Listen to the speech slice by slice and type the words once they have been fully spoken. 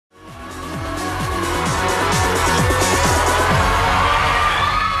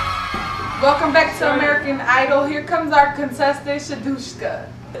Welcome back to American Idol. Here comes our contestant, Shadushka.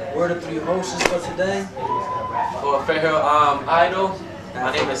 We're the three hosts for today. For Fairhill Idol.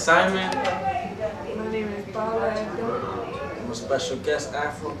 My name is Simon. My name is Paula. I'm a special guest,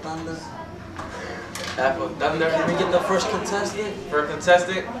 Afro Thunder. Afro Thunder. Can we get the first contestant? First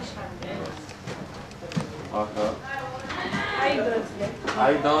contestant. Okay. How you doing today? How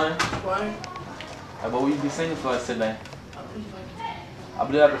you doing? Fine. What will you be singing for us today? I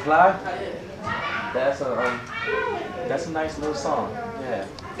Believe I Can Fly? That's a nice little song. Yeah.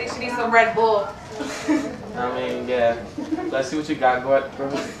 I think she needs some Red Bull. I mean, yeah. Let's see what you got going. I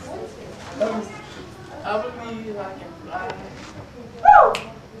believe I can fly.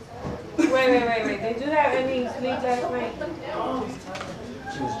 Wait. Did you have any sleep last night?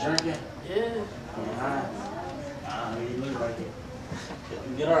 She was drinking? Yeah. You look like it.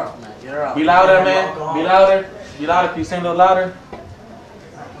 Get her out, man. Get her out. Be louder, man. Be louder. Be louder. Can you sing a little louder?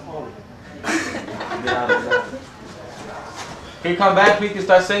 Be louder. Can you come back, please, and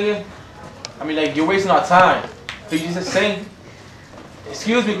start singing? I mean, like, you're wasting our time. Can you just sing?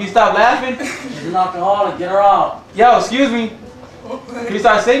 Excuse me, can you stop laughing? She's an alcoholic. Get her out. Yo, excuse me. Can you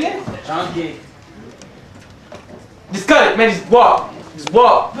start singing? Junkie. Just cut it, man. Just walk. Just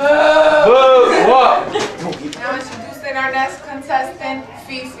walk. Walk. Now introducing our next contestant,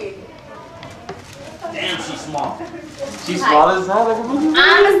 Fifi. Damn, she's small. She's small as hell. I'm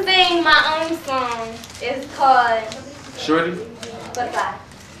gonna sing my own song. It's called Shorty. Goodbye.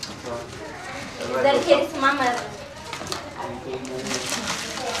 It's dedicated to my mother.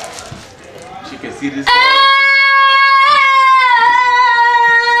 She can see this.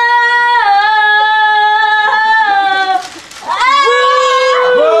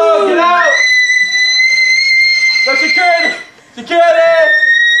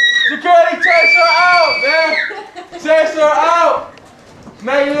 Security, chase her out, man! Chase her out!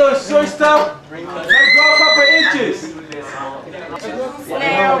 Man, you little short stuff. Let's grow a couple inches.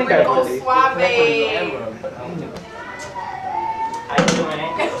 Now we go suave.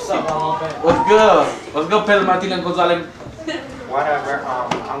 What's good? What's good, Pedro Martinez Gonzalez? Whatever.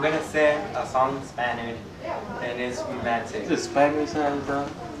 I'm gonna sing a song in Spanish, and it's romantic. Is it Spanish sound, bro?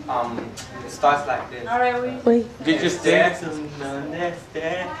 It starts like this. Alright, Get your stick. Donde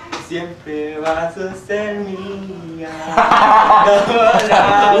esté, siempre vas a ser mía.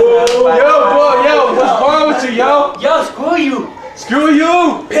 Yo, boy, yo, what's wrong with you, yo? Yo, screw you! Screw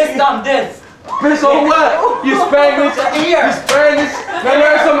you! Pissed on this! Piss on what? You Spanish? Here! You Spanish? Man,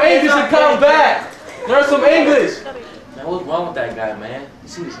 learn some English and come back. Learn some English. Man, what's wrong with that guy, man? You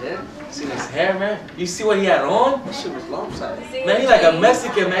see his hair? You see his hair, man? You see what he had on? That shit was lopsided. Man, he's like a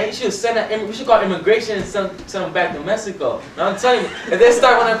Mexican, man. You should send that. We should call immigration and send him back to Mexico. Now I'm telling you, if they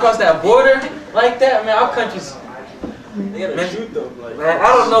start running across that border like that, man, our country's. They gotta shoot them. Like, Man, I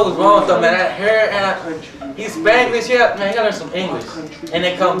don't know what's wrong with them, man. That hair and he's Spanglish, yeah, man. He gotta learn some English, and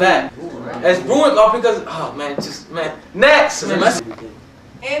then come back. It's ruined all because, oh man, just man. Next, man.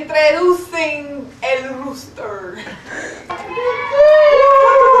 introducing El Rooster.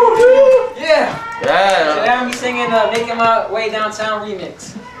 Yeah! Yeah. Today I'm be singing Making My Way Downtown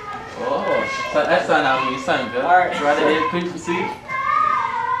remix. Oh, that sound out me. You sound good. Alright. Right there, please proceed.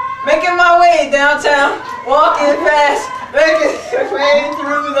 Making my way downtown, walking fast, making my way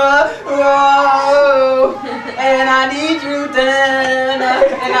through the road. And I need you, da-da-da-da,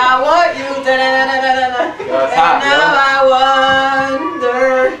 and I want you, da-da-da-da-da. And now I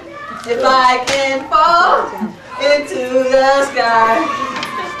wonder if I can fall into the sky.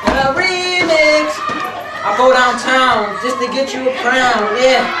 A remix. I go downtown just to get you a crown,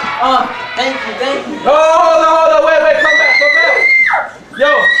 yeah. Thank you. Hold on, wait, come back. Yo,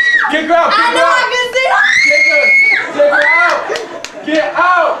 kick her out, I know I can sing. Get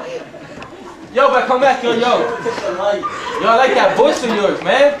out! Yo, but come back, yo. Yo, I like that voice of yours,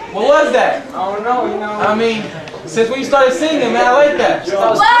 man. What was that? I don't know, you know. I mean, since when you started singing, man, I like that.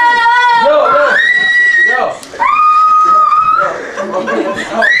 Whoa! Yo.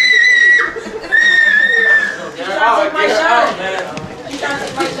 Get her out, man. She's trying to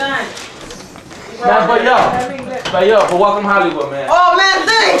take my shine. Man, but welcome Hollywood, man. Oh man,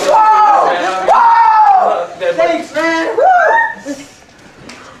 thanks! Whoa! Thanks, man!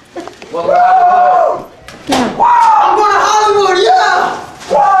 Welcome Hollywood. I'm going to Hollywood, yeah!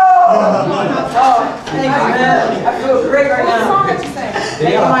 Oh, thank you, man. I feel great right What now. song did you sing?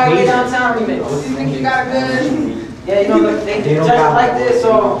 Making My Way Downtown remix. You think you got a good? Yeah, you know, they judge it like this,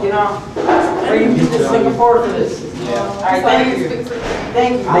 so, you know, are you just looking forward to this? Yeah. Alright, thank you.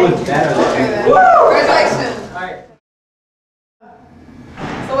 Thank you. Congratulations. Alright.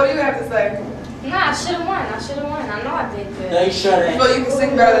 So what do you have to say? Nah, I should have won. I should have won. I know I did good. No, you sure that. But you can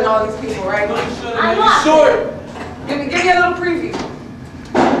sing better than all these people, right? I know I Short. Give me a little preview.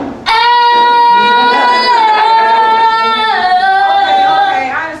 Okay,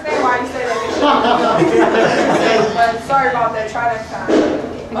 I understand why you say that. But sorry about that. Try next time.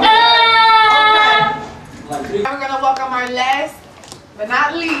 Okay. Now we're gonna welcome our last, but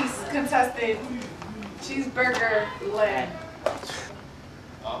not least, contestant, Cheeseburger Land.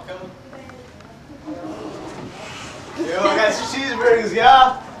 Okay. Yo, I got some cheeseburgers,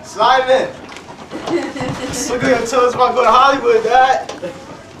 y'all. Slide in. Look at your toes about to go to Hollywood, Dad.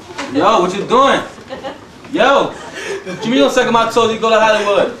 Yo, what you doing? Yo, what you mean you don't suck on my toes? You go to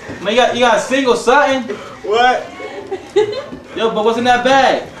Hollywood? Man, you got a single something? What? Yo, but what's in that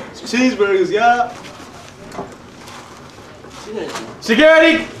bag? Some cheeseburgers, y'all.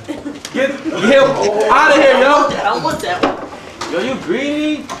 Security! Get him out of here, yo! I want that one. Yo, you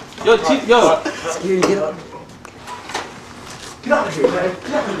greedy? Yo, yo. Security, get up. Get out of here, man.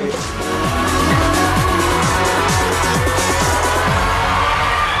 Get out of here.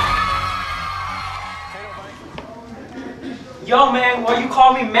 Yo, man, why you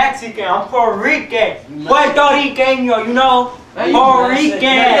call me Mexican? I'm Puerto Rican. Puerto Riqueño, you know? Man, Puerto Man,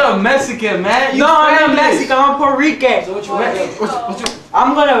 Rican. you're a Mexican, man. No, I'm not Mexican. I'm Puerto Rican. So what you want?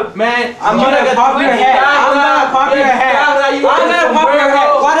 I'm gonna Man, pop your head. I'm gonna pop your head. I'm gonna pop your head.